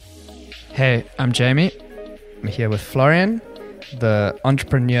Hey, I'm Jamie. I'm here with Florian, the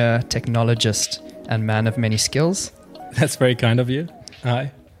entrepreneur, technologist, and man of many skills. That's very kind of you.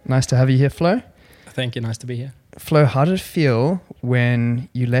 Hi. Nice to have you here, Flo. Thank you. Nice to be here. Flo, how did it feel when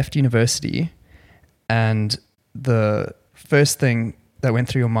you left university and the first thing that went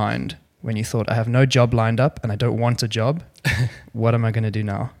through your mind when you thought, I have no job lined up and I don't want a job, what am I going to do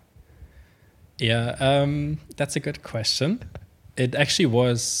now? Yeah, that's a good question. It actually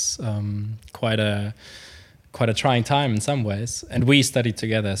was quite a trying time in some ways. And we studied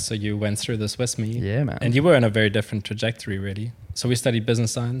together, so you went through this with me. Yeah, man. And you were in a very different trajectory, really. So we studied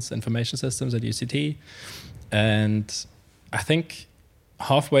business science, information systems at UCT. And I think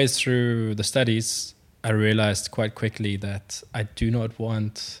halfway through the studies, I realized quite quickly that I do not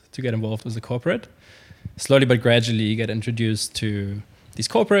want to get involved with the corporate. Slowly but gradually, you get introduced to these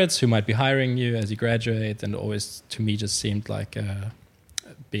corporates who might be hiring you as you graduate, and always to me just seemed like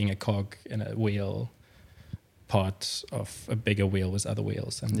being a cog in a wheel, part of a bigger wheel with other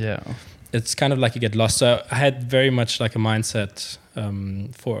wheels. And yeah, it's kind of like you get lost. So I had very much like a mindset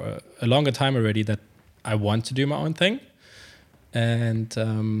for a longer time already that I want to do my own thing. And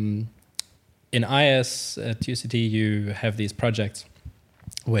in IS at UCT, you have these projects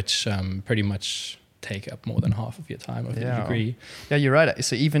which pretty much take up more than half of your time of your degree. Yeah, you're right.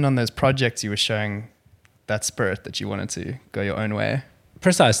 So even on those projects, you were showing that spirit that you wanted to go your own way.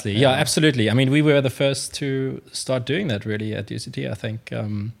 Precisely. Yeah, absolutely. I mean, we were the first to start doing that really at UCT, I think.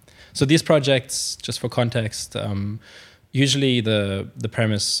 So these projects, just for context, usually the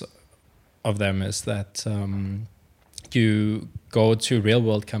premise of them is that you go to real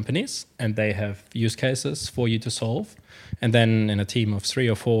world companies and they have use cases for you to solve. And then in a team of 3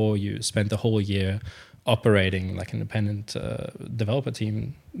 or 4, you spend the whole year operating like an independent developer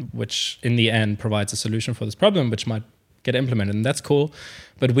team, which in the end provides a solution for this problem, which might get implemented. And that's cool.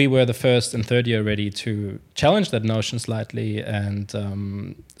 But we were the first and third year ready to challenge that notion slightly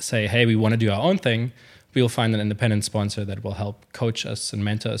and say, hey, we want to do our own thing. We'll find an independent sponsor that will help coach us and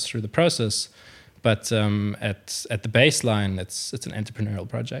mentor us through the process. But at the baseline, it's an entrepreneurial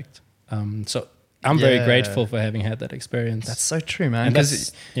project. So I'm very grateful for having had that experience. That's so true, man.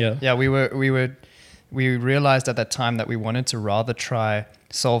 Because we realized at that time that we wanted to rather try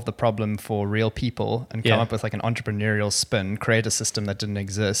solve the problem for real people and come up with like an entrepreneurial spin, create a system that didn't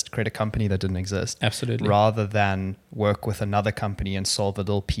exist, create a company that didn't exist. Absolutely. Rather than work with another company and solve a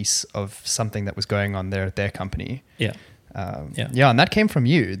little piece of something that was going on there at their company. Yeah. And that came from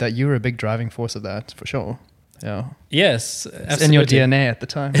you, that you were a big driving force of that, for sure. Yeah. Yes, absolutely. It's in your DNA at the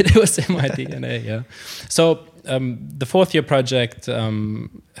time. It was in my DNA, yeah. So the fourth year project,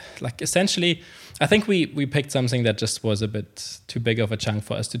 like essentially, I think we picked something that just was a bit too big of a chunk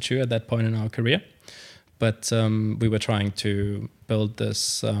for us to chew at that point in our career. But we were trying to build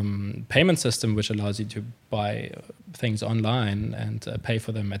this payment system which allows you to buy things online and pay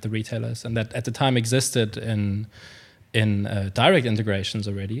for them at the retailers. And that at the time existed in direct integrations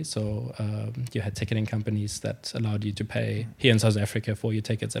already. So you had ticketing companies that allowed you to pay here in South Africa for your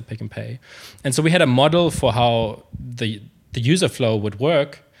tickets at Pick n Pay. And so we had a model for how the user flow would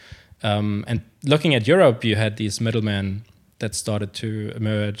work. And looking at Europe, you had these middlemen that started to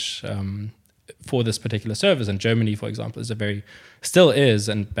emerge for this particular service. And Germany, for example, still is,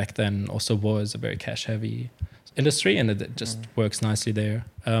 and back then also was a very cash-heavy industry, and it just works nicely there.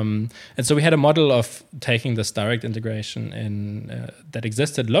 And so we had a model of taking this direct integration that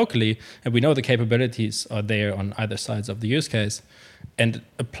existed locally, and we know the capabilities are there on either sides of the use case, and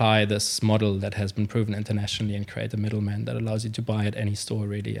apply this model that has been proven internationally and create a middleman that allows you to buy at any store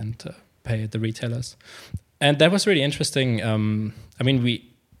really and pay at the retailers. And that was really interesting. I mean,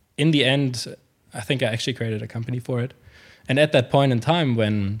 in the end, I think I actually created a company for it. And at that point in time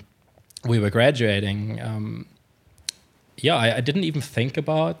when we were graduating, I didn't even think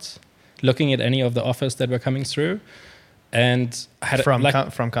about looking at any of the offers that were coming through. And I had from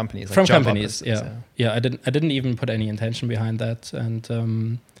companies, like from job companies, offers, I didn't even put any intention behind that, and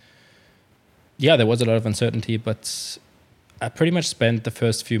there was a lot of uncertainty. But I pretty much spent the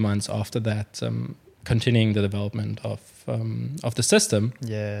first few months after that continuing the development of the system.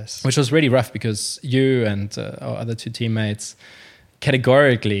 Yes, which was really rough because you and our other 2 teammates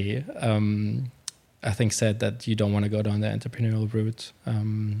categorically, I think, said that you don't want to go down the entrepreneurial route.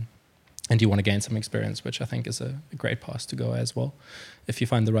 And you want to gain some experience, which I think is a great path to go as well, if you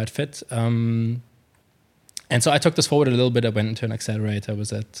find the right fit. And so I took this forward a little bit. I went into an accelerator.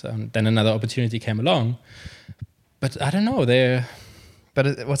 Then another opportunity came along. But I don't know.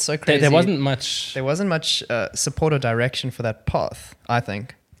 What's so crazy? There wasn't much. There wasn't much support or direction for that path, I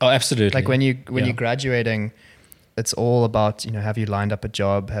think. Oh, absolutely. Like when you're graduating, it's all about, have you lined up a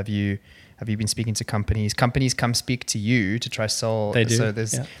job? Have you been speaking to companies? Companies come speak to you to try sell. They do. So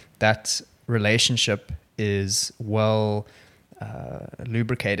there's that relationship is well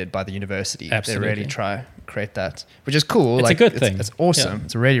lubricated by the university. Absolutely. They really try create that, which is cool. It's a good thing. It's awesome. Yeah.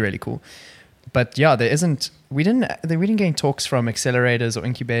 It's really, really cool. But yeah, we didn't get any talks from accelerators or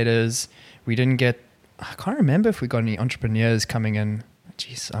incubators. I can't remember if we got any entrepreneurs coming in.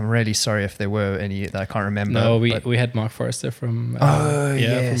 Jeez, I'm really sorry if there were any that I can't remember. No, we had Mark Forrester from from Blue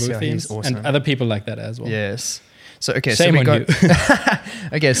yeah, Themes, he's awesome. and other people like that as well. Yes. So okay, Shame so we on got you.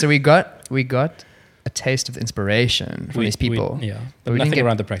 okay, so we got a taste of the inspiration from these people. But we didn't nothing get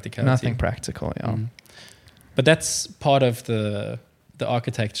around the practicality. Nothing practical, yeah. But that's part of the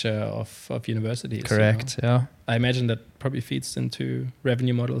architecture of universities. Correct, yeah. I imagine that probably feeds into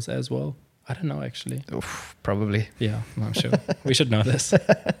revenue models as well. I don't know, actually. Oof, probably. Yeah, I'm sure. We should know this.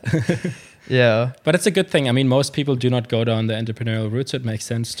 Yeah. But it's a good thing. I mean, most people do not go down the entrepreneurial route, so it makes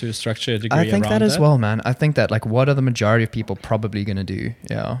sense to structure a degree around that. I think that as well, man. I think that, like, what are the majority of people probably going to do?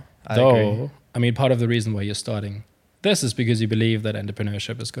 Yeah, I agree. I mean, part of the reason why you're starting this is because you believe that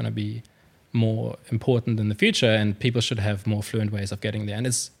entrepreneurship is going to be more important in the future and people should have more fluent ways of getting there. And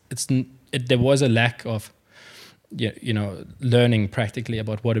there was a lack of learning practically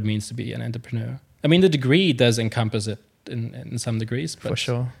about what it means to be an entrepreneur. I mean, the degree does encompass it in some degrees, but for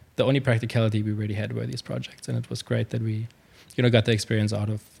sure, the only practicality we really had were these projects, and it was great that we, got the experience out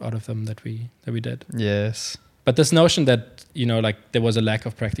of them that we did. Yes. But this notion that there was a lack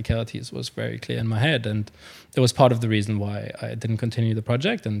of practicalities was very clear in my head, and it was part of the reason why I didn't continue the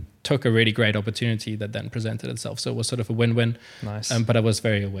project and took a really great opportunity that then presented itself. So it was sort of a win-win. Nice. But I was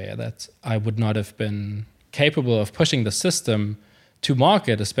very aware that I would not have been capable of pushing the system to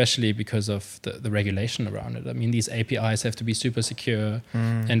market, especially because of the regulation around it. I mean, these APIs have to be super secure,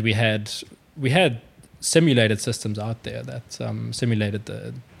 and we had simulated systems out there that simulated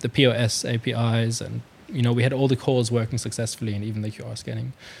the POS APIs, and we had all the calls working successfully, and even the QR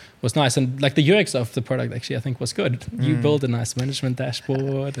scanning was nice. And like the UX of the product, actually, I think was good. You built a nice management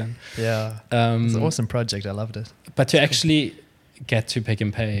dashboard, and it's an awesome project. I loved it. But to actually get to Pick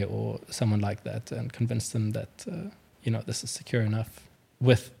and Pay or someone like that and convince them that this is secure enough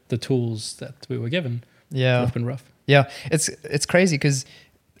with the tools that we were given, would have been rough. Yeah, it's crazy because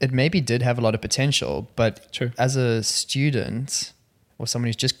it maybe did have a lot of potential, but True. As a student or someone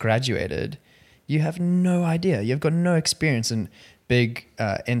who's just graduated, you have no idea. You've got no experience in big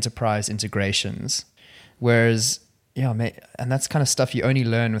enterprise integrations, whereas and that's kind of stuff you only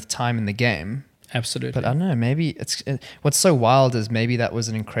learn with time in the game. Absolutely. But I don't know, maybe what's so wild is maybe that was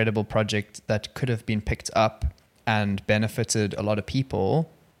an incredible project that could have been picked up and benefited a lot of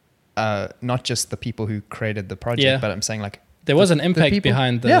people, not just the people who created the project, but I'm saying like there was an impact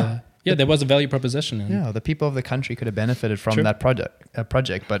behind there was a value proposition. The people of the country could have benefited from that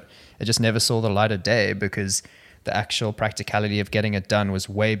project, but it just never saw the light of day because the actual practicality of getting it done was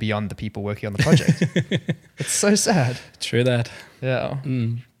way beyond the people working on the project. It's so sad. True that. Yeah.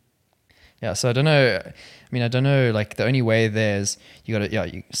 Yeah, so I don't know, like the only way there's,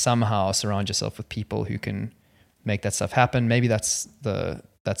 you somehow surround yourself with people who can make that stuff happen. Maybe that's the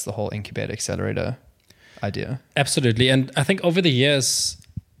whole incubator accelerator idea. Absolutely. And I think over the years,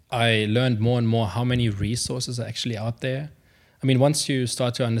 I learned more and more how many resources are actually out there. I mean, once you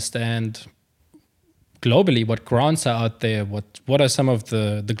start to understand globally what grants are out there, what are some of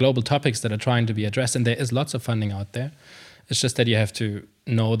the global topics that are trying to be addressed, and there is lots of funding out there. It's just that you have to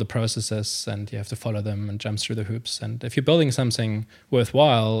know the processes and you have to follow them and jump through the hoops. And if you're building something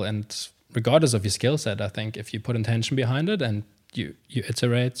worthwhile, and regardless of your skill set, I think if you put intention behind it and you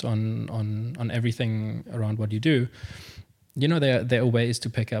iterate on everything around what you do, there are ways to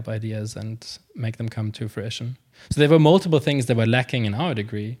pick up ideas and make them come to fruition. So there were multiple things that were lacking in our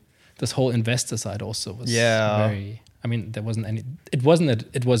degree. This whole investor side also was very... I mean, there wasn't any. It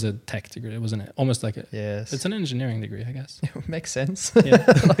was a tech degree. It was almost like Yes. It's an engineering degree, I guess. It makes sense. Yeah.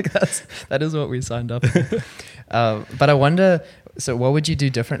 Like that is what we signed up for. But I wonder. So, what would you do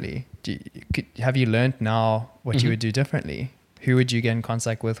differently? Have you learned now what you would do differently? Who would you get in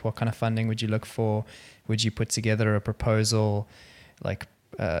contact with? What kind of funding would you look for? Would you put together a proposal, like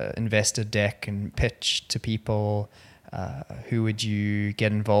investor deck, and pitch to people? Who would you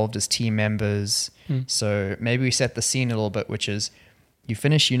get involved as team members? So maybe we set the scene a little bit, which is you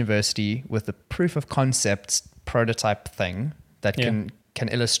finish university with a proof of concept prototype thing that can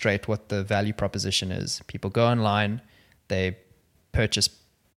illustrate what the value proposition is. People go online, they purchase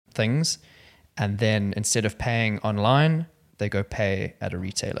things, and then instead of paying online, they go pay at a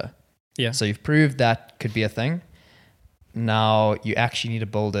retailer. Yeah. So you've proved that could be a thing. Now you actually need to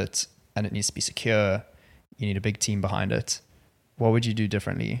build it, and it needs to be secure. you need a big team behind it. What would you do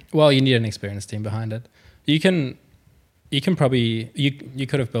differently? Well, you need an experienced team behind it. You can probably, you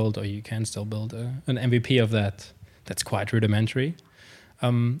could have built, or you can still build an MVP of that. That's quite rudimentary.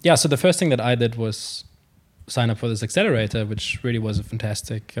 So the first thing that I did was sign up for this accelerator, which really was a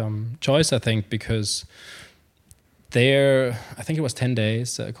fantastic choice, I think, because I think it was 10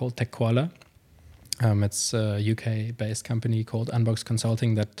 days, called TechKoala. It's a UK-based company called Unbox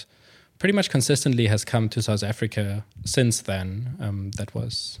Consulting that pretty much consistently has come to South Africa since then. That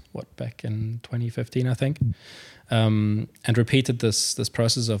was, back in 2015, I think. And repeated this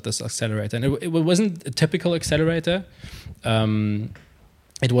process of this accelerator. And it wasn't a typical accelerator.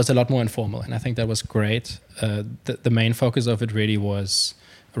 It was a lot more informal, and I think that was great. The main focus of it really was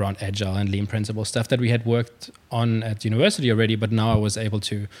around agile and lean principle stuff that we had worked on at university already, but now I was able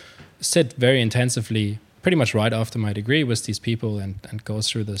to sit very intensively, pretty much right after my degree, with these people and go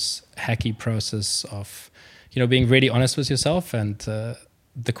through this hacky process of, being really honest with yourself and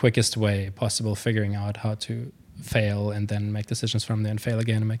the quickest way possible, figuring out how to fail and then make decisions from there, and fail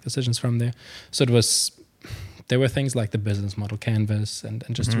again and make decisions from there. So there were things like the business model canvas and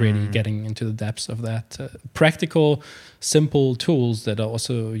just really getting into the depths of that. Practical, simple tools that are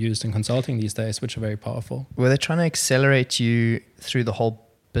also used in consulting these days, which are very powerful. Were they trying to accelerate you through the whole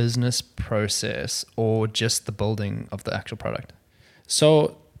business process or just the building of the actual product?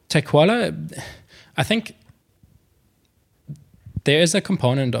 So TechKoala, I think there is a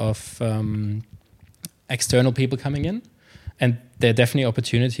component of external people coming in. And there are definitely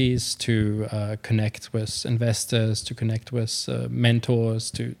opportunities to connect with investors, to connect with mentors,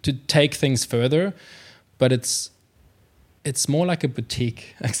 to take things further. But it's more like a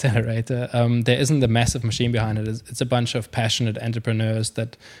boutique accelerator. There isn't a massive machine behind it. It's a bunch of passionate entrepreneurs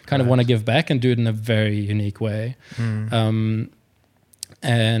that kind of want to give back and do it in a very unique way.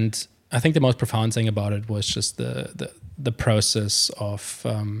 And I think the most profound thing about it was just the process of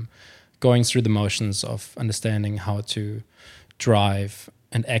going through the motions of understanding how to drive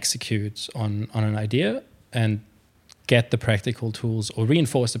and execute on an idea and get the practical tools or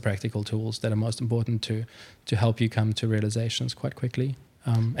reinforce the practical tools that are most important to help you come to realizations quite quickly.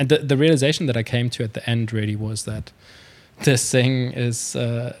 And the realization that I came to at the end really was that this thing is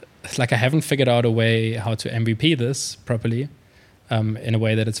I haven't figured out a way how to MVP this properly in a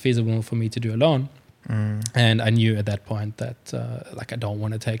way that it's feasible for me to do alone. And I knew at that point that I don't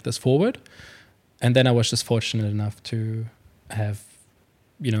want to take this forward. And then I was just fortunate enough to have,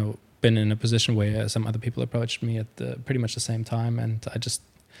 been in a position where some other people approached me at pretty much the same time, and I just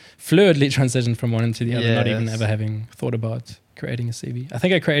fluidly transitioned from one into the other, not even ever having thought about creating a CV. I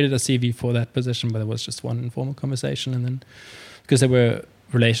think I created a CV for that position, but it was just one informal conversation, and then because there were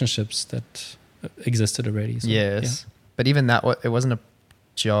relationships that existed already. So, yes, but even that, it wasn't a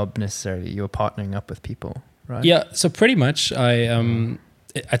job necessarily. You were partnering up with people, right? Yeah, so pretty much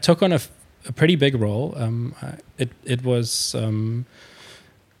I took on a pretty big role.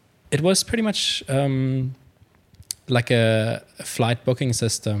 It was pretty much like a flight booking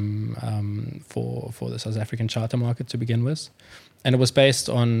system for the South African charter market to begin with, and it was based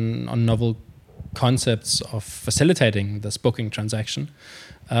on novel concepts of facilitating this booking transaction.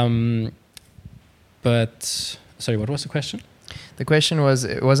 But sorry, what was the question? The question was,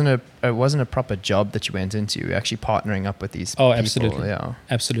 it wasn't a proper job that you went into. You were actually partnering up with these people. Oh, absolutely. Yeah.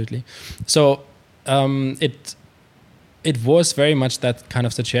 Absolutely. So it was very much that kind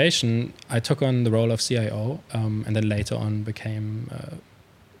of situation. I took on the role of CIO, and then later on became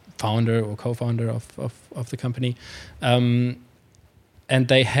founder or co-founder of the company. And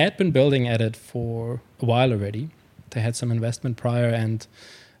they had been building at it for a while already. They had some investment prior, and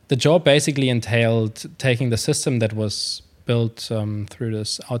the job basically entailed taking the system that was built through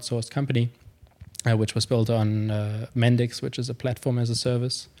this outsourced company, which was built on Mendix, which is a platform as a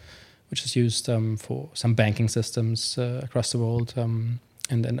service, which is used for some banking systems across the world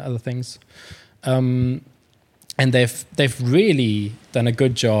and other things. And they've really done a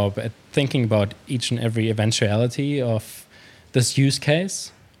good job at thinking about each and every eventuality of this use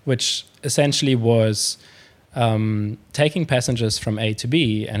case, which essentially was taking passengers from A to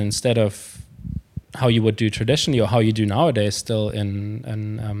B, and instead of how you would do traditionally or how you do nowadays still in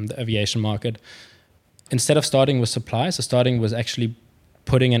the aviation market, instead of starting with supply, so starting with actually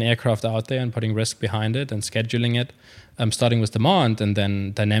putting an aircraft out there and putting risk behind it and scheduling it, starting with demand and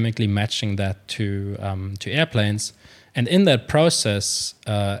then dynamically matching that to airplanes. And in that process,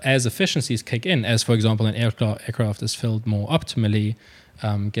 as efficiencies kick in, as for example an aircraft is filled more optimally,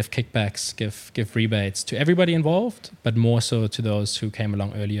 give kickbacks, give rebates to everybody involved, but more so to those who came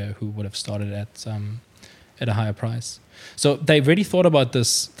along earlier who would have started at a higher price. So they really thought about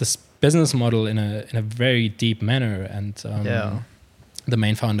this business model in a very deep manner, and the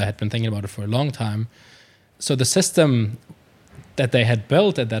main founder had been thinking about it for a long time. So the system that they had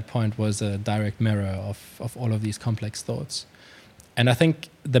built at that point was a direct mirror of all of these complex thoughts. And I think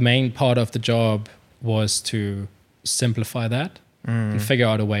the main part of the job was to simplify that and figure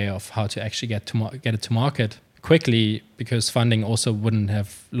out a way of how to actually get it to market quickly, because funding also wouldn't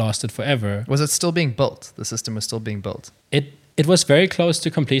have lasted forever. Was it still being built? The system was still being built? It was very close to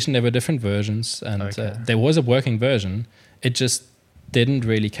completion. There were different versions, and there was a working version. It just didn't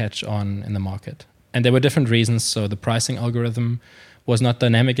really catch on in the market. And there were different reasons. So the pricing algorithm was not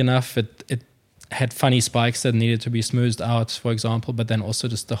dynamic enough. It had funny spikes that needed to be smoothed out, for example, but then also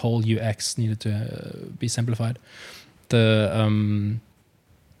just the whole UX needed to be simplified. The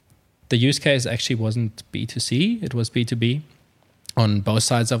use case actually wasn't B2C, it was B2B on both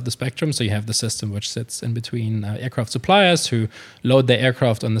sides of the spectrum. So you have the system which sits in between aircraft suppliers who load their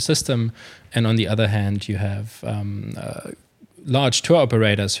aircraft on the system, and on the other hand you have large tour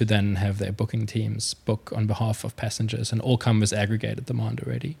operators who then have their booking teams book on behalf of passengers, and all come with aggregated demand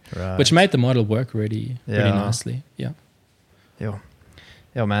already, which made the model work really nicely.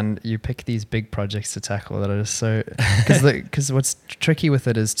 Yeah, man, you pick these big projects to tackle that are just so... Because what's tricky with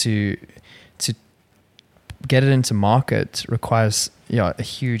it is to get it into market requires a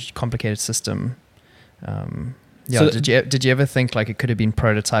huge, complicated system. So did you ever think like it could have been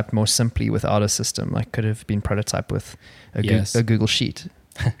prototyped more simply without a system? Like could have been prototyped with a Google Sheet?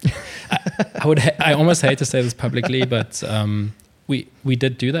 I almost hate to say this publicly, but we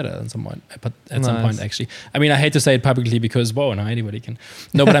did do that at some point. Some point, actually. I mean, I hate to say it publicly because now anybody can.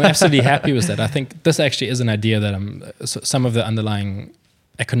 No, but I'm absolutely happy with that. I think this actually is an idea that some of the underlying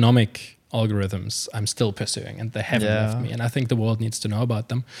economic algorithms I'm still pursuing, and they haven't left me. And I think the world needs to know about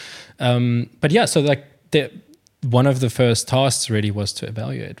them. But yeah, so like one of the first tasks really was to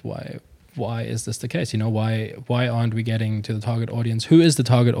evaluate why is this the case? Why aren't we getting to the target audience? Who is the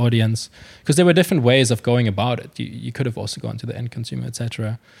target audience? Because there were different ways of going about it. You could have also gone to the end consumer,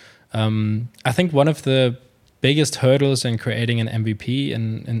 etc. I think one of the biggest hurdles in creating an MVP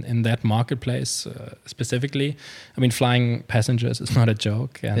in that marketplace specifically, I mean, flying passengers is not a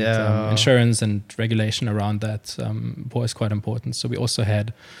joke, and insurance and regulation around that was quite important. So we also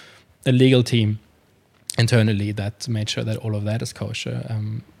had a legal team internally that made sure that all of that is kosher.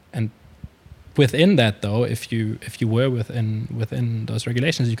 And within that, though, if you were within those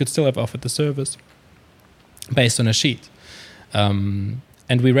regulations, you could still have offered the service based on a sheet.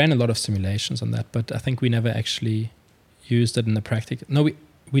 And we ran a lot of simulations on that, but I think we never actually used it in the practical. No,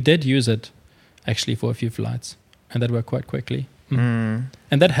 we did use it actually for a few flights, and that worked quite quickly. And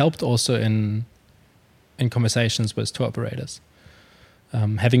that helped also in conversations with tour operators,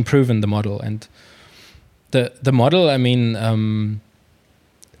 having proven the model. And the model, I mean,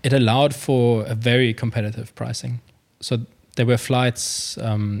 it allowed for a very competitive pricing. So there were flights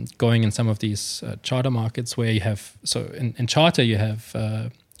going in some of these charter markets where you have, so in charter you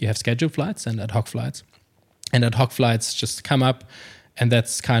have scheduled flights and ad hoc flights. And ad hoc flights just come up, and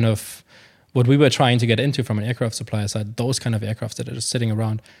that's kind of what we were trying to get into from an aircraft supplier side. Those kind of aircraft that are just sitting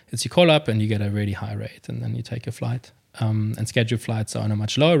around, it's you call up and you get a really high rate, and then you take a flight. And scheduled flights are on a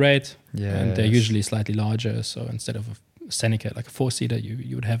much lower rate, and they're usually slightly larger. So instead of a Seneca, like a 4-seater,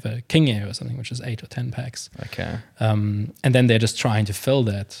 you would have a King Air or something, which is 8 or 10 packs. Okay. And then they're just trying to fill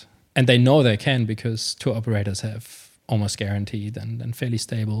that. And they know they can, because tour operators have almost guaranteed and fairly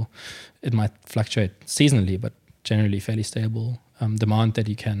stable. It might fluctuate seasonally, but generally fairly stable demand that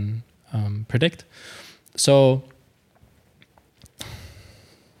you can predict. So...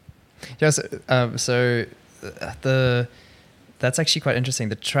 Yes. That's actually quite interesting.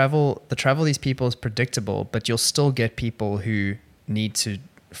 The travel these people is predictable, but you'll still get people who need to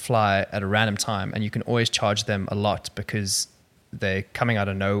fly at a random time, and you can always charge them a lot because they're coming out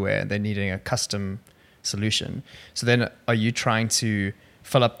of nowhere. They're needing a custom solution. So then are you trying to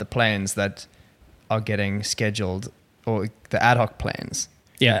fill up the planes that are getting scheduled, or the ad hoc planes?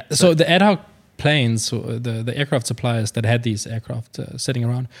 Yeah. So the ad hoc planes, the aircraft suppliers that had these aircraft sitting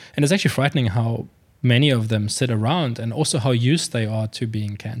around, and it's actually frightening how many of them sit around, and also how used they are to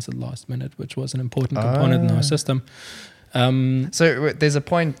being cancelled last minute, which was an important component in our system. So there's a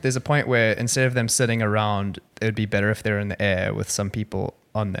point where instead of them sitting around, it would be better if they're in the air with some people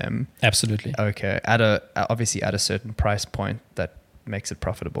on them. Absolutely. Okay. Obviously at a certain price point that makes it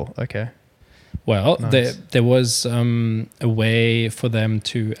profitable. Okay. Well, nice. there was a way for them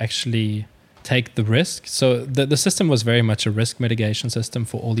to actually take the risk. So the system was very much a risk mitigation system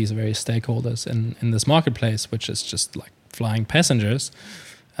for all these various stakeholders in this marketplace, which is just like flying passengers.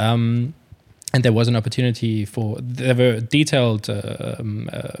 And there was an opportunity there were detailed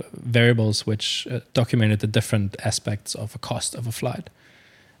variables which documented the different aspects of a cost of a flight.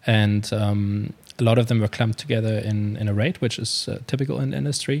 And a lot of them were clumped together in a rate, which is typical in the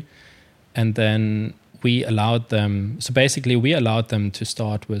industry. And then we allowed them to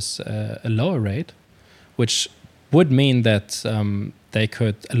start with a lower rate, which would mean that they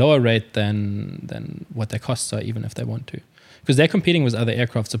could a lower rate than what their costs are, even if they want to. Because they're competing with other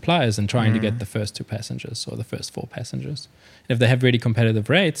aircraft suppliers and trying to get the first 2 passengers or the first 4 passengers. And if they have really competitive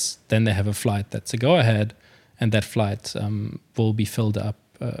rates, then they have a flight that's a go-ahead, and that flight will be filled up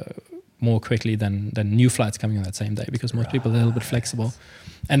more quickly than new flights coming on that same day, because most people are a little bit flexible.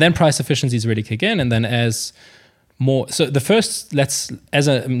 And then price efficiencies really kick in, and then as more... So the first, let's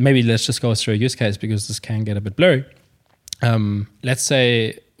just go through a use case, because this can get a bit blurry. Let's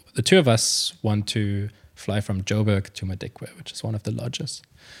say the 2 of us want to fly from Joburg to Madikwe, which is one of the lodges.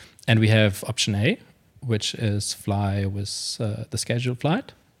 And we have option A, which is fly with the scheduled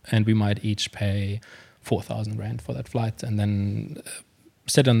flight. And we might each pay 4,000 Rand for that flight, and then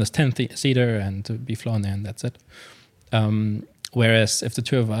sit on this 10-seater and be flown there, and that's it. Whereas if the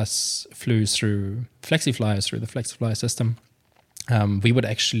 2 of us flew through FlexiFly, through the FlexiFly system, we would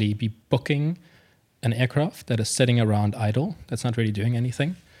actually be booking an aircraft that is sitting around idle, that's not really doing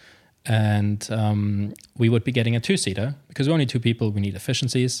anything. And we would be getting a 2-seater, because we're only 2 people, we need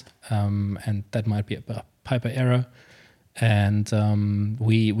efficiencies, and that might be a Piper error. And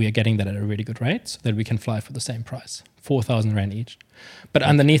we are getting that at a really good rate, so that we can fly for the same price, 4,000 Rand each. But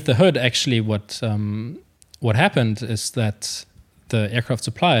underneath the hood, actually, what happened is that the aircraft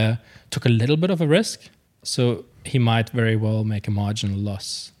supplier took a little bit of a risk, so he might very well make a marginal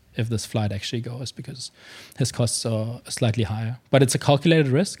loss if this flight actually goes, because his costs are slightly higher. But it's a calculated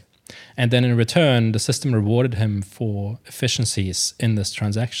risk. And then in return, the system rewarded him for efficiencies in this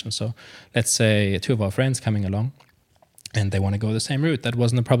transaction. So let's say 2 of our friends coming along and they want to go the same route. That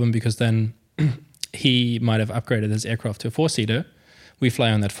wasn't a problem, because then he might have upgraded his aircraft to a 4-seater. We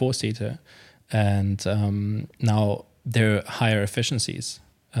fly on that 4-seater, and now there are higher efficiencies.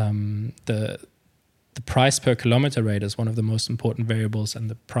 The price per kilometer rate is one of the most important variables in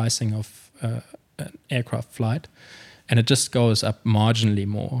the pricing of an aircraft flight. And it just goes up marginally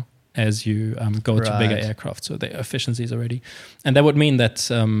more as you go to bigger aircraft. So the efficiency is already... And that would mean that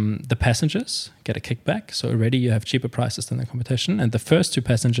the passengers get a kickback. So already you have cheaper prices than the competition. And the first 2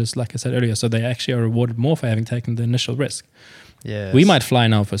 passengers, like I said earlier, so they actually are rewarded more for having taken the initial risk. Yes. We might fly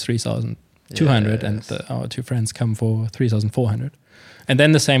now for 3,200 and our 2 friends come for 3,400. And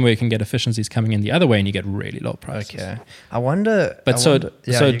then the same way you can get efficiencies coming in the other way, and you get really low prices. Okay. I wonder...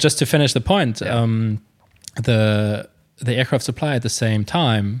 Just to finish the point, the aircraft supply at the same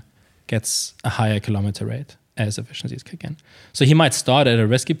time gets a higher kilometer rate as efficiencies kick in. So he might start at a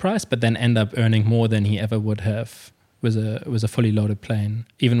risky price, but then end up earning more than he ever would have with a fully loaded plane,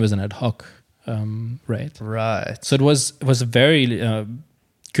 even with an ad hoc rate. Right. So it was a very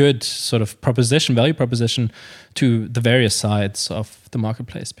good sort of value proposition to the various sides of the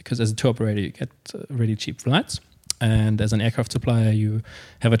marketplace, because as a tour operator, you get really cheap flights. And as an aircraft supplier, you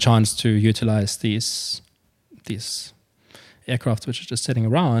have a chance to utilize these aircraft which are just sitting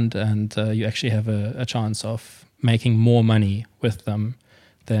around, and you actually have a chance of making more money with them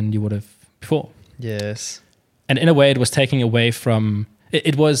than you would have before. Yes. And in a way, it was taking away from...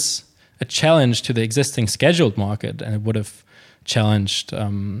 It was a challenge to the existing scheduled market, and it would have challenged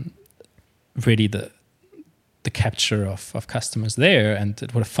really the capture of customers there, and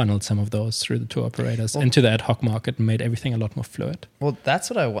it would have funneled some of those through the tour operators into the ad hoc market and made everything a lot more fluid. Well, that's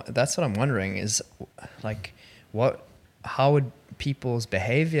what I'm wondering is, like, how would people's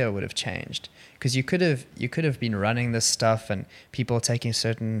behavior would have changed? Because you could have been running this stuff and people taking a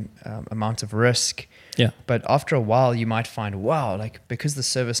certain amount of risk. Yeah. But after a while, you might find, wow, like, because the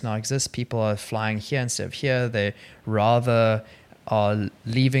service now exists, people are flying here instead of here. They rather are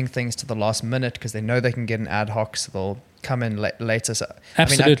leaving things to the last minute because they know they can get an ad hoc, so they'll come in later. So,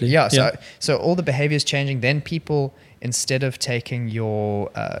 absolutely. So all the behavior is changing. Then people, instead of taking your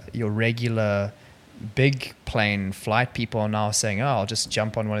regular big plane flight, people are now saying, oh, I'll just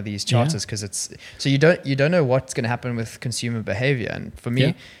jump on one of these charters, because it's... So you don't know what's going to happen with consumer behavior. And for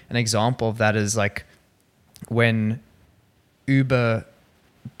me, an example of that is like when Uber,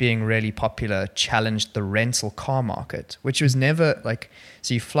 being really popular, challenged the rental car market, which was never like...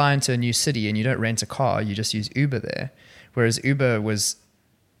 So you fly into a new city and you don't rent a car, you just use Uber there. Whereas Uber was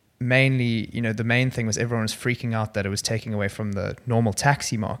mainly, the main thing was everyone was freaking out that it was taking away from the normal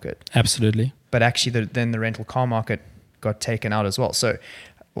taxi market. Absolutely. But actually then the rental car market got taken out as well. So,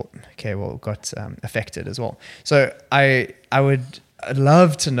 got affected as well. So I I'd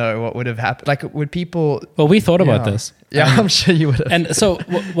love to know what would have happened. Like, would people? Well, we thought about this. Yeah, I'm sure you would have. And so,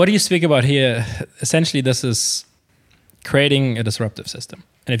 what do you speak about here? Essentially, this is creating a disruptive system.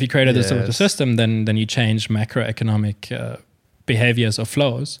 And if you create a disruptive system, then you change macroeconomic behaviors or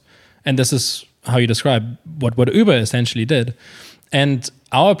flows. And this is how you describe what Uber essentially did. And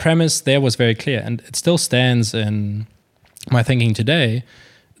our premise there was very clear, and it still stands in my thinking today.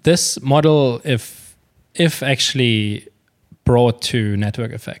 This model, if actually brought to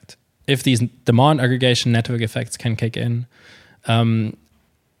network effect, if these demand aggregation network effects can kick in,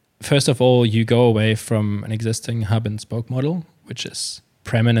 first of all, you go away from an existing hub and spoke model, which is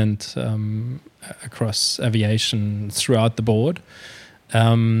prominent across aviation throughout the board.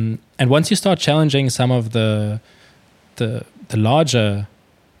 And once you start challenging some of the larger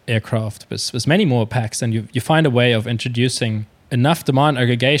aircraft with many more packs, and you find a way of introducing enough demand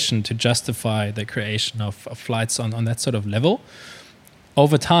aggregation to justify the creation of flights on that sort of level,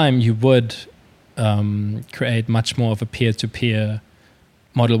 over time you would create much more of a peer-to-peer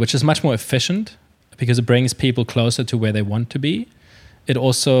model, which is much more efficient because it brings people closer to where they want to be. It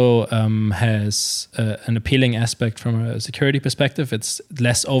also has an appealing aspect from a security perspective. It's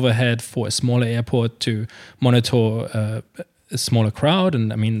less overhead for a smaller airport to monitor a smaller crowd.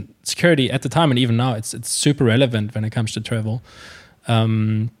 And I mean, security at the time and even now, it's super relevant when it comes to travel.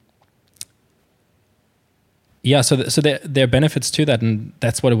 So there are benefits to that, and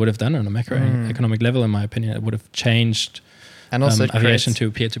that's what it would have done on a macroeconomic level, in my opinion. It would have changed and also aviation to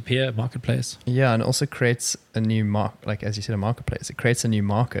peer-to-peer marketplace. Yeah, and also creates a new like as you said, a marketplace. It creates a new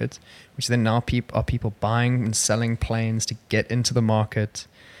market, which then now are people buying and selling planes to get into the market.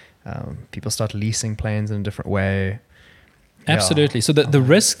 People start leasing planes in a different way. Absolutely. Yeah. So the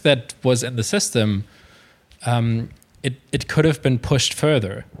risk that was in the system, it could have been pushed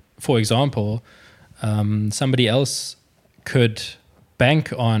further. For example, somebody else could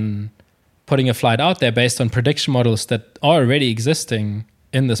bank on putting a flight out there based on prediction models that are already existing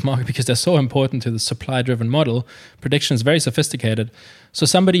in this market, because they're so important to the supply-driven model. Prediction is very sophisticated. So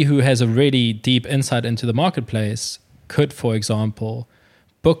somebody who has a really deep insight into the marketplace could, for example,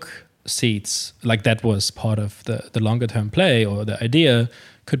 book seats, like that was part of the longer-term play or the idea,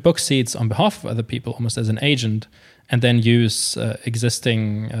 could book seats on behalf of other people almost as an agent, and then use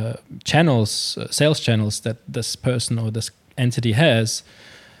existing channels, sales channels that this person or this entity has,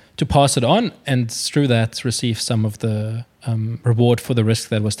 to pass it on, and through that receive some of the reward for the risk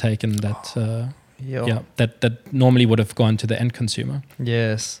that was taken that normally would have gone to the end consumer.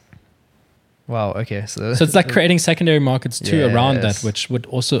 Yes. Wow, okay. So it's like creating secondary markets too around that, which would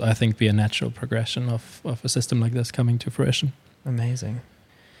also, I think, be a natural progression of a system like this coming to fruition. Amazing.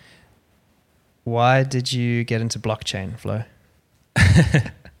 Why did you get into blockchain, Flo?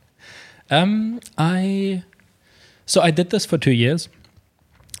 I did this for 2 years.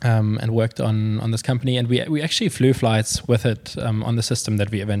 And worked on this company, and we actually flew flights with it on the system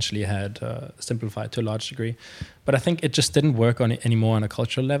that we eventually had simplified to a large degree. But I think it just didn't work on it anymore on a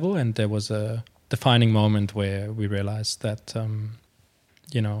cultural level, and there was a defining moment where we realized that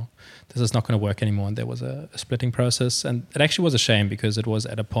this is not going to work anymore, and there was a splitting process. And it actually was a shame, because it was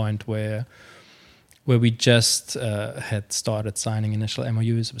at a point where we just had started signing initial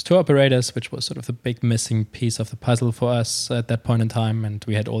MOUs. It was tour operators, which was sort of the big missing piece of the puzzle for us at that point in time. And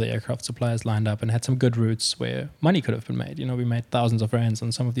we had all the aircraft suppliers lined up and had some good routes where money could have been made. We made thousands of rands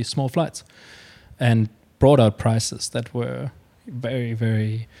on some of these small flights and brought out prices that were very,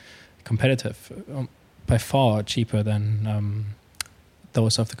 very competitive, by far cheaper than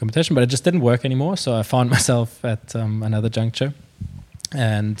those of the competition. But it just didn't work anymore. So I found myself at another juncture,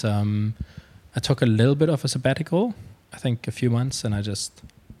 and I took a little bit of a sabbatical, I think a few months, and I just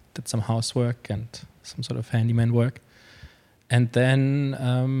did some housework and some sort of handyman work. And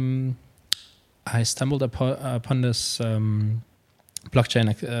then I stumbled upon this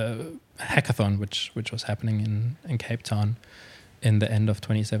blockchain hackathon, which was happening in Cape Town in the end of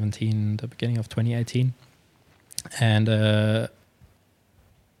 2017, the beginning of 2018. And a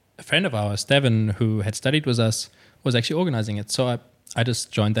friend of ours, Devin, who had studied with us, was actually organizing it. So I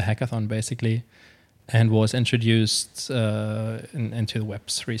just joined the hackathon basically, and was introduced into the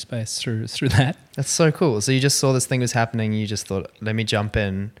Web3 space through that. That's so cool. So you just saw this thing was happening. You just thought, let me jump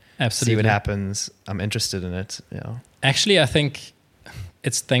in, absolutely, see what happens. I'm interested in it. Yeah. Actually, I think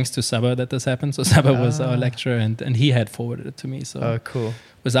it's thanks to Saba that this happened. So Saba was our lecturer, and he had forwarded it to me. So cool.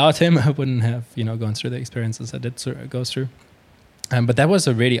 Without him, I wouldn't have gone through the experiences I did go through. But that was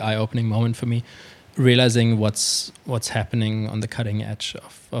a really eye-opening moment for me, realizing what's happening on the cutting edge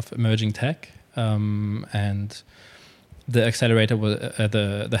of emerging tech, and the accelerator was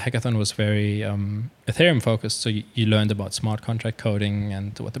the hackathon was very Ethereum focused. So you learned about smart contract coding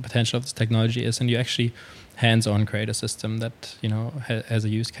and what the potential of this technology is, and you actually hands-on create a system that has a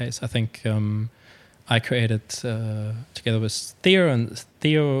use case. I think I created together with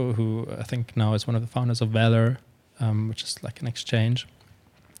Theo, who I think now is one of the founders of Valor, which is like an exchange,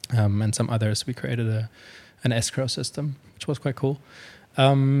 and some others. We created an escrow system, which was quite cool.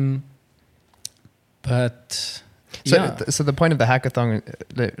 So the point of the hackathon,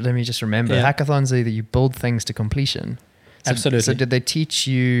 let me just remember, hackathons are that you build things to completion. Absolutely. So did they teach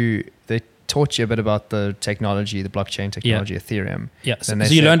you, they taught you a bit about the technology, the blockchain technology, Ethereum? Yeah, so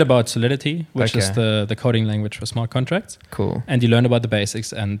you learned about Solidity, which is the coding language for smart contracts. Cool. And you learned about the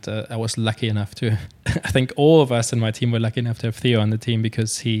basics, and I was lucky enough to, I think all of us in my team were lucky enough to have Theo on the team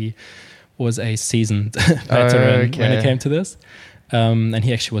because he was a seasoned veteran when it came to this. And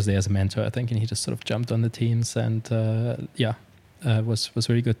he actually was there as a mentor, I think, and he just sort of jumped on the teams and was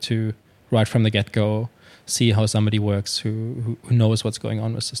really good to, right from the get-go, see how somebody works who knows what's going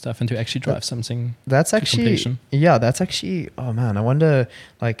on with the stuff and to actually drive something that's actually completion. Yeah, that's actually, oh man, I wonder,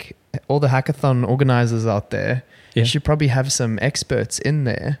 like, all the hackathon organizers out there, you should probably have some experts in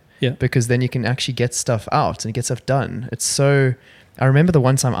there because then you can actually get stuff out and get stuff done. It's so, I remember the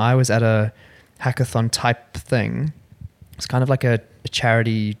one time I was at a hackathon type thing. It's kind of like a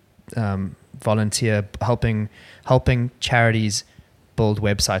charity volunteer helping charities build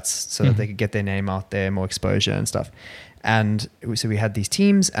websites so that they could get their name out there, more exposure and stuff. And so we had these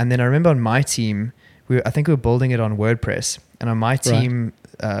teams, and then I remember on my team, I think we were building it on WordPress. And on my team,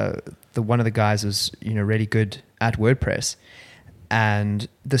 one of the guys was really good at WordPress. And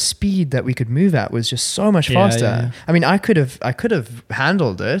the speed that we could move at was just so much faster. Yeah. I mean, I could have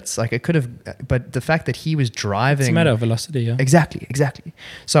handled it. Like I could have, but the fact that he was driving, it's a matter of velocity. Yeah, exactly.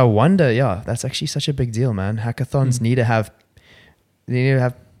 So I wonder, that's actually such a big deal, man. Hackathons need to have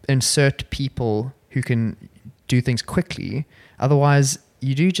insert people who can do things quickly. Otherwise,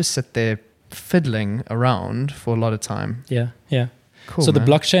 you do just sit there fiddling around for a lot of time. Yeah. Cool. So man.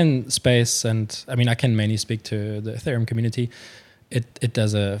 The blockchain space, and I mean, I can mainly speak to the Ethereum community. It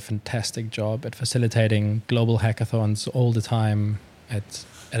does a fantastic job at facilitating global hackathons all the time at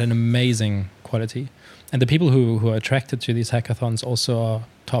an amazing quality. And the people who are attracted to these hackathons also are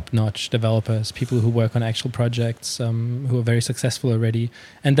top-notch developers, people who work on actual projects, who are very successful already.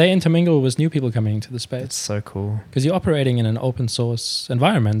 And they intermingle with new people coming into the space. It's so cool. Because you're operating in an open source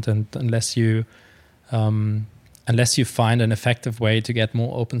environment, and unless you find an effective way to get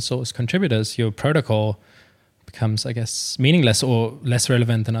more open source contributors, your protocol becomes, I guess, meaningless or less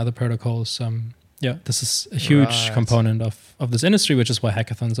relevant than other protocols. This is a huge component of this industry, which is why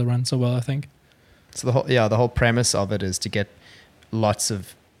hackathons are run so well, I think. So the whole premise of it is to get lots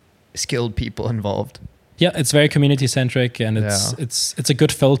of skilled people involved. Yeah, it's very community centric, and it's a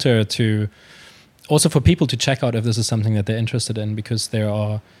good filter to also for people to check out if this is something that they're interested in, because there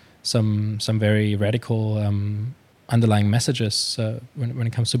are some very radical underlying messages when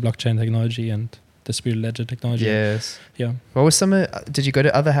it comes to blockchain technology and distributed ledger technology. Yes. Yeah. What was did you go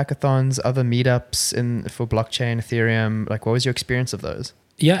to other hackathons, other meetups for blockchain, Ethereum? Like, what was your experience of those?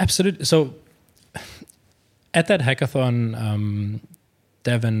 Yeah, absolutely. So at that hackathon,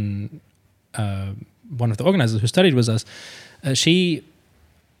 Devin, one of the organizers who studied with us, she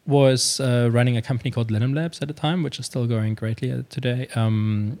was running a company called Linum Labs at the time, which is still going greatly today.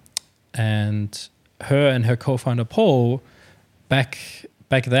 And her and her co-founder Paul back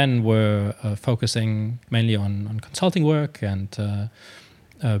then were focusing mainly on consulting work and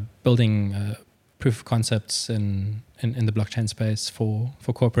building proof of concepts in the blockchain space for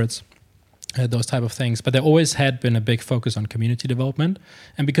corporates, those type of things. But there always had been a big focus on community development.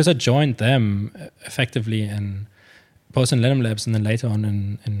 And because I joined them effectively both in Linum Labs and then later on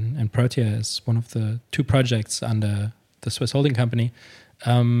in Protea as one of the two projects under the Swiss holding company,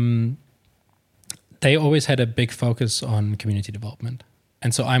 they always had a big focus on community development.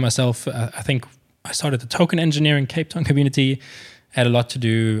 And so I myself, I think I started the token engineering Cape Town community, had a lot to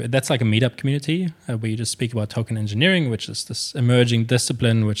do. That's like a meetup community where you just speak about token engineering, which is this emerging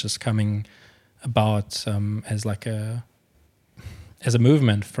discipline which is coming about as a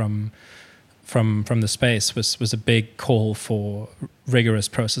movement from the space, was a big call for rigorous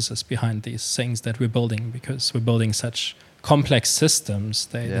processes behind these things that we're building, because we're building such complex systems.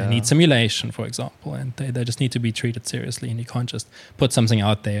 They need simulation, for example, and they just need to be treated seriously, and you can't just put something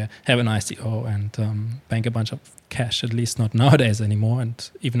out there, have an ICO and bank a bunch of cash, at least not nowadays anymore. And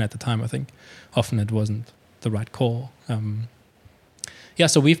even at the time, I think often it wasn't the right call.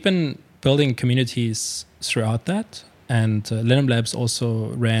 So we've been building communities throughout that, and Linum Labs also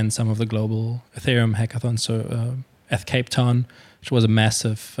ran some of the global Ethereum hackathons. So at Cape Town, which was a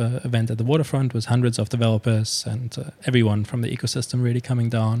massive event at the waterfront with hundreds of developers and everyone from the ecosystem really coming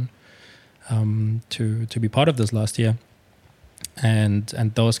down to be part of this last year. And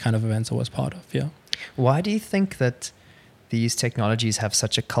those kind of events I was part of, yeah. Why do you think that these technologies have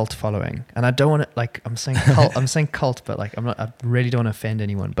such a cult following? And I don't want to, like, I'm saying cult, but like, I really don't want to offend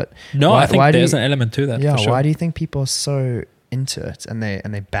anyone, but no, I think there's an element to that. Yeah. For sure. Why do you think people are so into it and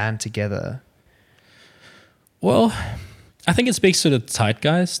they band together? Well, I think it speaks to the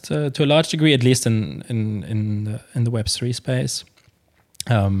zeitgeist to a large degree, at least in the Web3 space.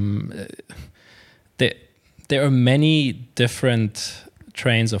 There are many different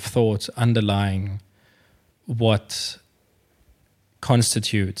trains of thought underlying what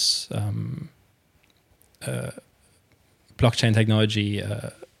constitutes blockchain technology,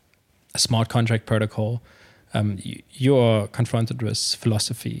 a smart contract protocol. You are confronted with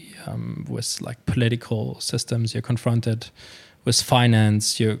philosophy, with like political systems. You're confronted with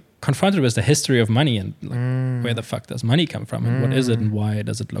finance. You're confronted with the history of money and like, where the fuck does money come from and what is it and why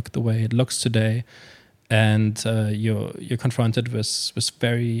does it look the way it looks today. And you're confronted with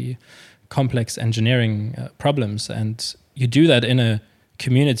very complex engineering problems, and you do that in a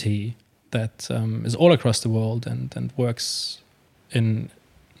community that is all across the world and works in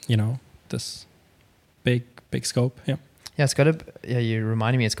this big scope. Yeah. It's got you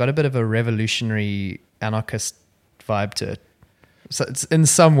reminded me, it's got a bit of a revolutionary anarchist vibe to it. So it's in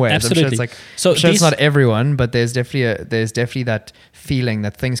some ways. Absolutely. I'm sure it's like, so it's not everyone, but there's definitely that feeling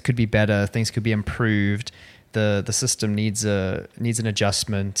that things could be better, things could be improved. The system needs an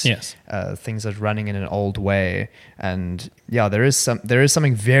adjustment. Yes. Things are running in an old way, and yeah, there is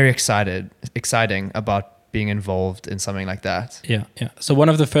something very exciting about being involved in something like that. Yeah. So one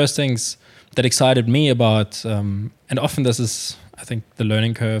of the first things that excited me about, and often this is, I think, the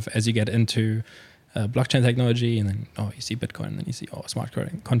learning curve as you get into blockchain technology, and then you see Bitcoin, and then you see smart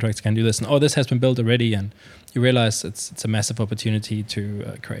contracts can do this, and this has been built already, and you realize it's a massive opportunity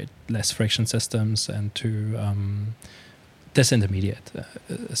to create less friction systems and to disintermediate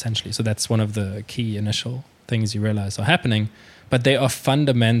essentially. So that's one of the key initial things you realize are happening, but they are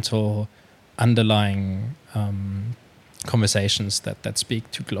fundamental underlying conversations that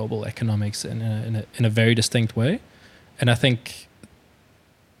speak to global economics in a very distinct way, and I think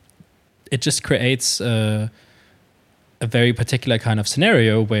it just creates a very particular kind of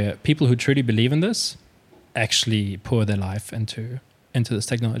scenario where people who truly believe in this actually pour their life into this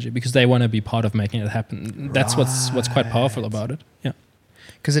technology because they want to be part of making it happen. That's what's quite powerful about it. Yeah,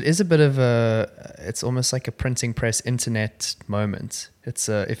 because it is a bit of it's almost like a printing press internet moment. It's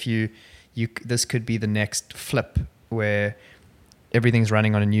if you this could be the next flip where everything's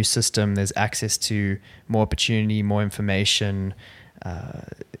running on a new system. There's access to more opportunity, more information.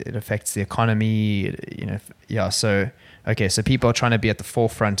 It affects the economy, So people are trying to be at the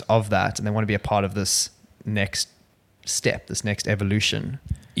forefront of that, and they want to be a part of this next step, this next evolution.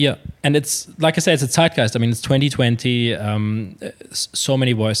 Yeah, and it's like I said, it's a zeitgeist. I mean, it's 2020. So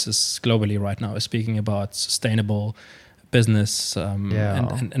many voices globally right now are speaking about sustainable business,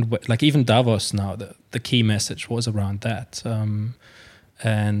 and like even Davos now. The key message was around that,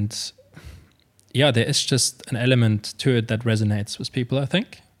 and. Yeah, there is just an element to it that resonates with people, I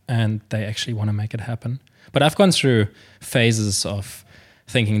think, and they actually want to make it happen. But I've gone through phases of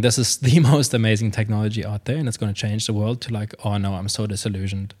thinking this is the most amazing technology out there and it's going to change the world, to like, oh no, I'm so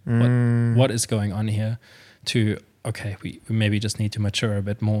disillusioned. What is going on here? To, okay, we maybe just need to mature a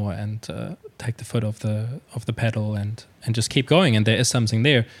bit more and take the foot off the pedal and just keep going. And there is something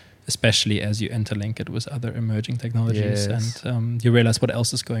there, especially as you interlink it with other emerging technologies. Yes. And you realize what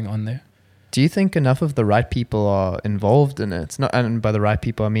else is going on there. Do you think enough of the right people are involved in it? And by the right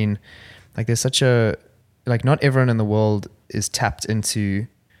people, I mean, like there's not everyone in the world is tapped into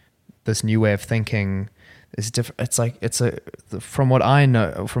this new way of thinking. It's different. From what I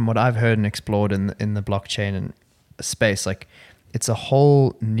know, from what I've heard and explored in the blockchain and space, like it's a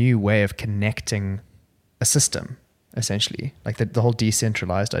whole new way of connecting a system, essentially, like the whole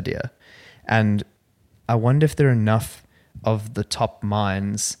decentralized idea. And I wonder if there are enough of the top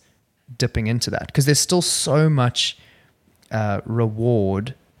minds dipping into that, because there's still so much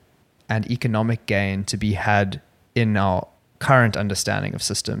reward and economic gain to be had in our current understanding of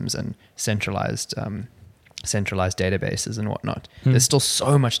systems and centralized databases and whatnot. There's still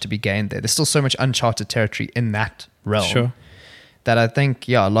so much to be gained there. There's still so much uncharted territory in that realm. Sure. That I think,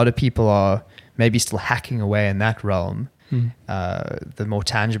 a lot of people are maybe still hacking away in that realm, the more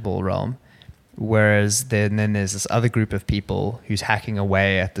tangible realm. Whereas then there's this other group of people who's hacking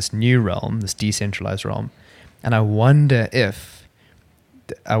away at this new realm, this decentralized realm. And I wonder if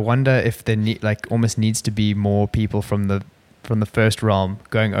I wonder if there almost needs to be more people from the first realm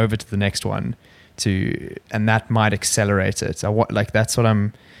going over to the next one, and that might accelerate it. That's what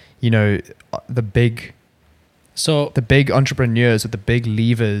I'm, the big entrepreneurs with the big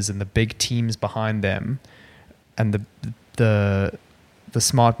levers and the big teams behind them, and the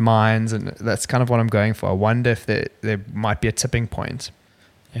smart minds, and that's kind of what I'm going for. I wonder if there might be a tipping point.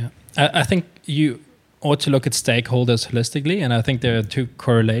 Yeah, I think you ought to look at stakeholders holistically, and I think there are two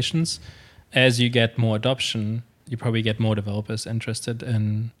correlations. As you get more adoption, you probably get more developers interested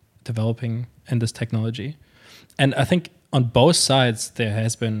in developing in this technology. And I think on both sides, there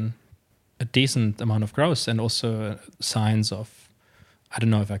has been a decent amount of growth and also signs of, I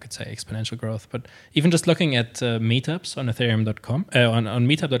don't know if I could say exponential growth, but even just looking at meetups on ethereum.com, on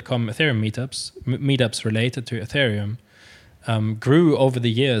meetup.com, Ethereum meetups related to Ethereum grew over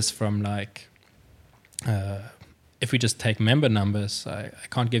the years from if we just take member numbers, I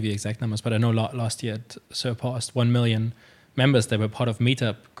can't give you exact numbers, but I know last year it surpassed 1 million members that were part of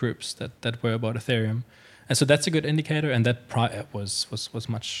meetup groups that were about Ethereum. And so that's a good indicator, and that was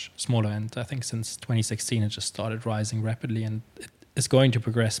much smaller. And I think since 2016, it just started rising rapidly, and it is going to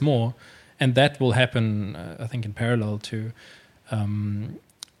progress more. And that will happen, I think, in parallel to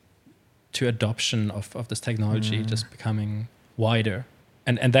adoption of this technology just becoming wider.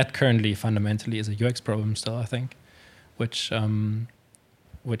 And that currently fundamentally is a UX problem still, I think, which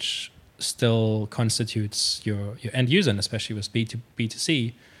still constitutes your end user, and especially with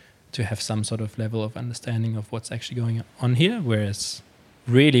B2C, to have some sort of level of understanding of what's actually going on here, whereas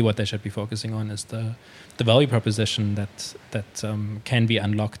really what they should be focusing on is the value proposition that can be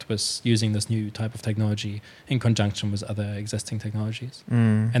unlocked with using this new type of technology in conjunction with other existing technologies.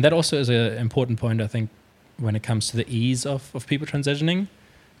 And that also is an important point, I think, when it comes to the ease of people transitioning,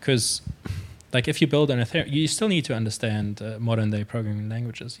 because if you build on Ethereum, you still need to understand modern day programming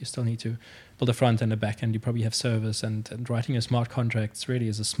languages. You still need to build a front and a back end. You probably have servers, and writing your smart contracts really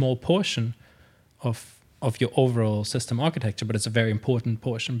is a small portion of your overall system architecture, but it's a very important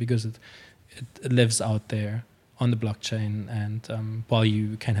portion because it lives out there on the blockchain. And while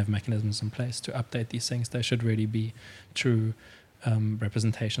you can have mechanisms in place to update these things, there should really be true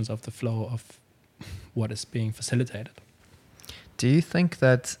representations of the flow of what is being facilitated. Do you think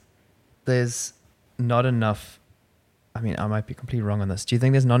that there's not enough, I might be completely wrong on this, do you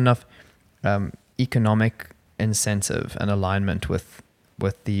think there's not enough economic incentive and alignment with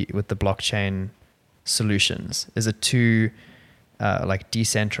the blockchain solutions? Is it too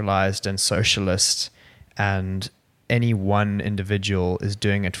decentralized and socialist, and any one individual is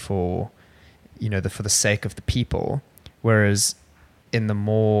doing it for for the sake of the people, whereas in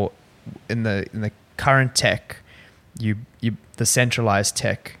the current tech, the centralized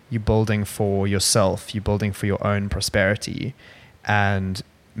tech, you're building for yourself, you're building for your own prosperity, and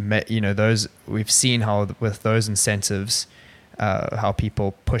those, we've seen how with those incentives, how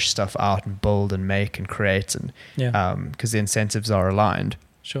people push stuff out and build and make and create, and because the incentives are aligned.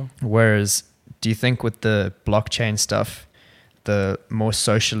 Sure. Whereas, do you think with the blockchain stuff, the more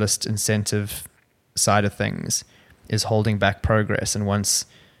socialist incentive side of things is holding back progress? And once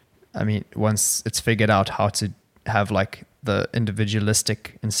it's figured out how to have the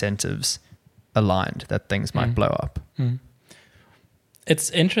individualistic incentives aligned, that things might blow up.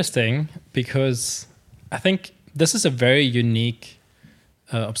 It's interesting because I think this is a very unique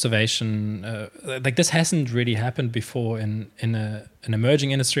observation. This hasn't really happened before in an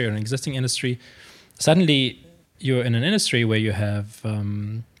emerging industry or an existing industry. Suddenly you're in an industry where you have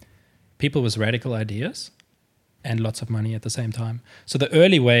people with radical ideas and lots of money at the same time. So the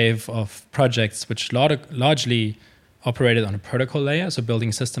early wave of projects which largely operated on a protocol layer, so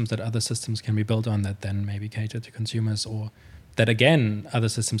building systems that other systems can be built on that then maybe cater to consumers, or that again other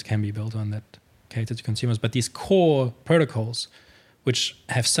systems can be built on that cater to consumers. But these core protocols, which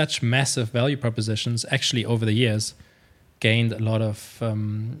have such massive value propositions, actually over the years gained a lot of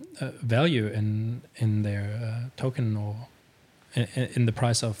value in their token or in the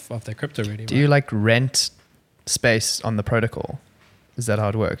price of their crypto, really. Do you rent space on the protocol? Is that how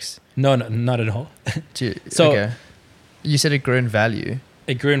it works? No, not at all. Okay. You said it grew in value.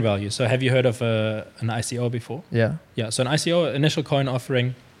 It grew in value. So have you heard of an ICO before? Yeah. Yeah. So an ICO, initial coin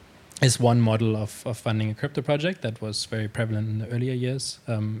offering, is one model of funding a crypto project that was very prevalent in the earlier years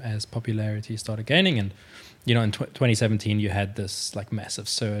as popularity started gaining. And, in 2017, you had this massive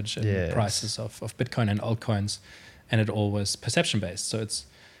surge in prices of Bitcoin and altcoins, and it all was perception-based. So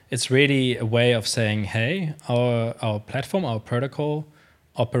it's really a way of saying, hey, our platform, our protocol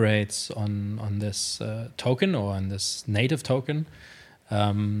operates on this token or on this native token,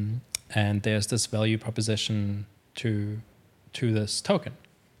 and there's this value proposition to to this token.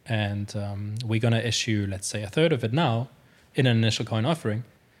 And we're going to issue, let's say, a third of it now in an initial coin offering.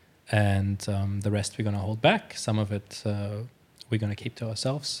 And the rest we're going to hold back. Some of it we're going to keep to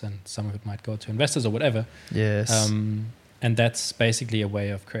ourselves, and some of it might go to investors or whatever. Yes. And that's basically a way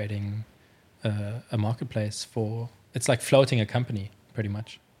of creating a marketplace for, it's like floating a company pretty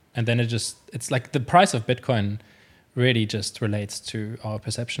much. And then it's like the price of Bitcoin really just relates to our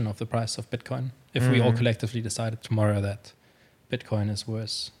perception of the price of Bitcoin. If we all collectively decided tomorrow that Bitcoin is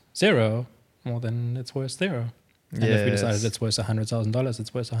worth 0, well, then it's worth 0. And if we decided it's worth $100,000,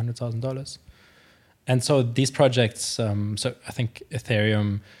 it's worth $100,000. And so these projects, so I think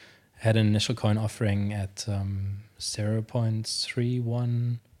Ethereum had an initial coin offering at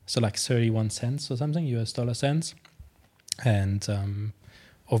 0.31, so like 31 cents or something, US dollar cents. And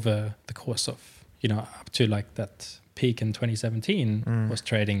over the course of, up to like that peak in 2017 was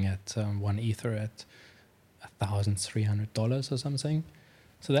trading at 1 Ether at $1,300 or something.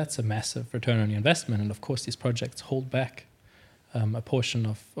 So that's a massive return on your investment. And of course, these projects hold back a portion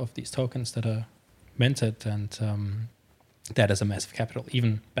of these tokens that are minted. And that is a massive capital.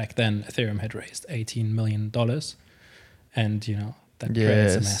 Even back then, Ethereum had raised $18 million. And, that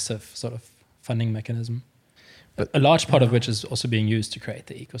creates a massive sort of funding mechanism. But a large part of which is also being used to create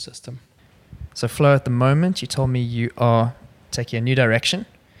the ecosystem. So Flo, at the moment, you told me you are taking a new direction.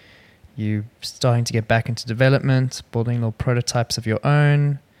 You're starting to get back into development, building little prototypes of your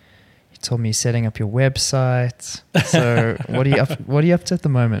own. You told me you're setting up your website. So what are you up to at the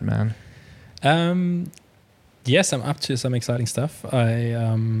moment, man? Yes, I'm up to some exciting stuff.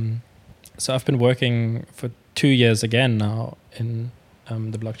 So I've been working for 2 years again now in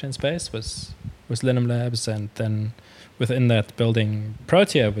the blockchain space with Linum Labs, and then within that building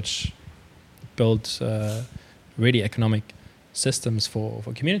Protea, which built really economic systems for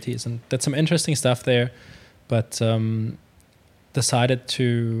communities, and that's some interesting stuff there, but decided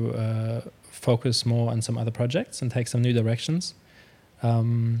to focus more on some other projects and take some new directions.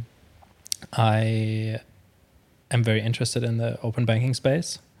 I am very interested in the open banking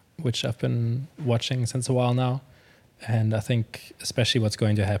space, which I've been watching since a while now, and I think especially what's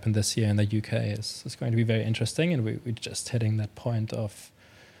going to happen this year in the UK is going to be very interesting, and we're just hitting that point of,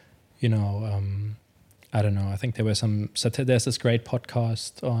 I don't know. I think there's this great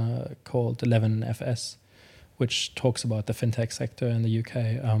podcast called 11FS, which talks about the fintech sector in the UK.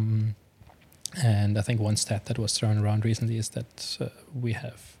 And I think one stat that was thrown around recently is that we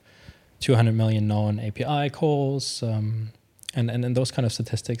have 200 million known API calls. And those kind of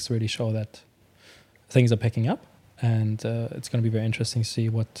statistics really show that things are picking up. And it's going to be very interesting to see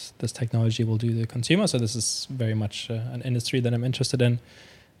what this technology will do to the consumer. So this is very much an industry that I'm interested in.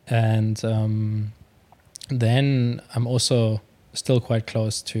 And then I'm also still quite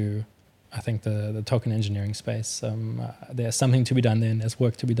close to, I think, the token engineering space. There's something to be done there, and there's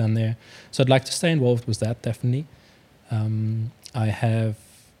work to be done there. So I'd like to stay involved with that, definitely. I have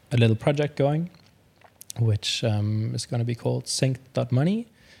a little project going, which is going to be called Sync.money.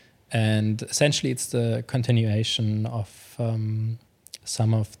 And essentially it's the continuation of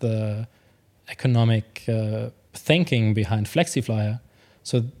some of the economic thinking behind FlexiFlyer.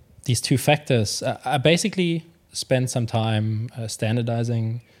 So these two factors, I basically spent some time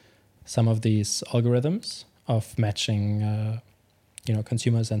standardizing some of these algorithms of matching,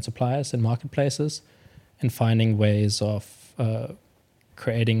 consumers and suppliers in marketplaces, and finding ways of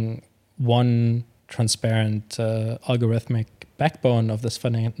creating one transparent algorithmic backbone of this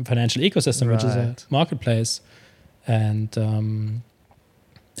financial ecosystem, which is a marketplace, and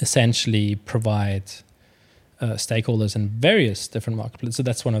essentially provide stakeholders in various different marketplaces. So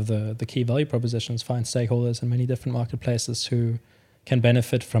that's one of the key value propositions: find stakeholders in many different marketplaces who can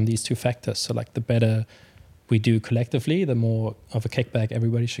benefit from these two factors. So like the better we do collectively, the more of a kickback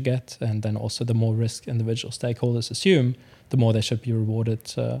everybody should get, and then also the more risk individual stakeholders assume, the more they should be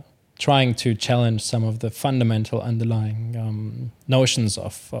rewarded, trying to challenge some of the fundamental underlying notions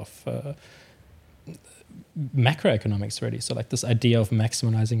of macroeconomics, really. So like this idea of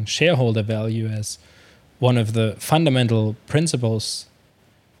maximizing shareholder value as one of the fundamental principles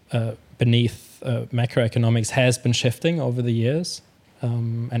beneath macroeconomics has been shifting over the years.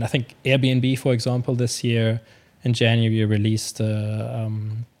 And I think Airbnb, for example, this year in January released a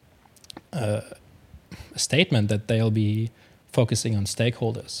statement that they'll be focusing on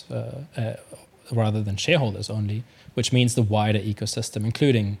stakeholders rather than shareholders only, which means the wider ecosystem,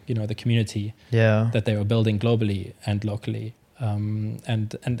 including the community that they are building globally and locally.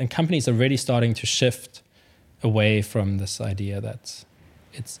 And companies are really starting to shift away from this idea that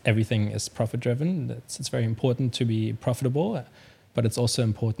everything is profit driven. It's very important to be profitable, but it's also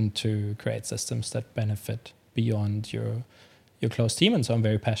important to create systems that benefit beyond your your close team. And so I'm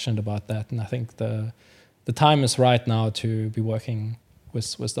very passionate about that. And I think the time is right now to be working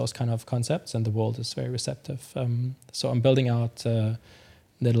with those kind of concepts, and the world is very receptive. So I'm building out a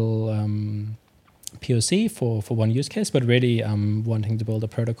little POC for one use case, but really I'm wanting to build a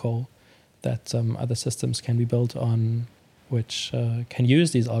protocol that other systems can be built on, which can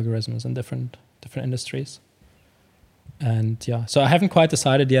use these algorithms in different industries. And yeah, so I haven't quite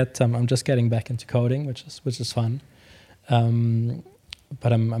decided yet. I'm just getting back into coding, which is fun.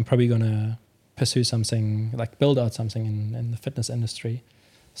 But I'm probably gonna pursue something, like build out something in the fitness industry.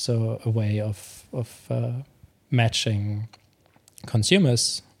 So a way of matching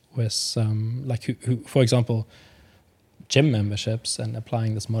consumers with like who, for example, gym memberships, and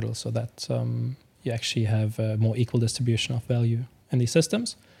applying this model so that you actually have a more equal distribution of value in these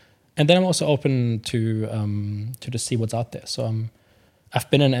systems. And then I'm also open to just see what's out there. So I've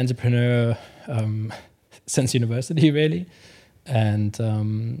been an entrepreneur since university, really,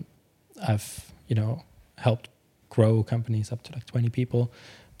 and I've helped grow companies up to like 20 people.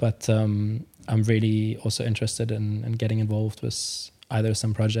 But I'm really also interested in getting involved with either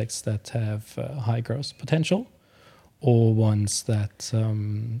some projects that have high growth potential, or ones that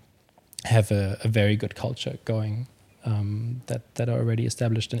have a very good culture going, that are already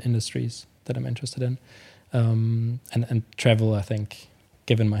established in industries that I'm interested in. And travel, I think,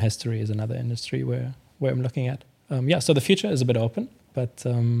 given my history, is another industry where I'm looking at. So the future is a bit open, but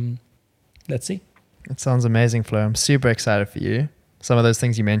let's see. It sounds amazing, Flo. I'm super excited for you. Some of those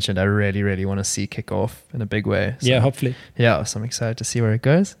things you mentioned, I really, really want to see kick off in a big way. So, yeah, hopefully. Yeah, so I'm excited to see where it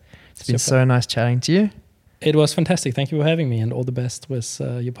goes. It's been so nice chatting to you. It was fantastic. Thank you for having me, and all the best with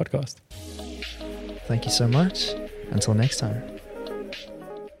your podcast. Thank you so much. Until next time.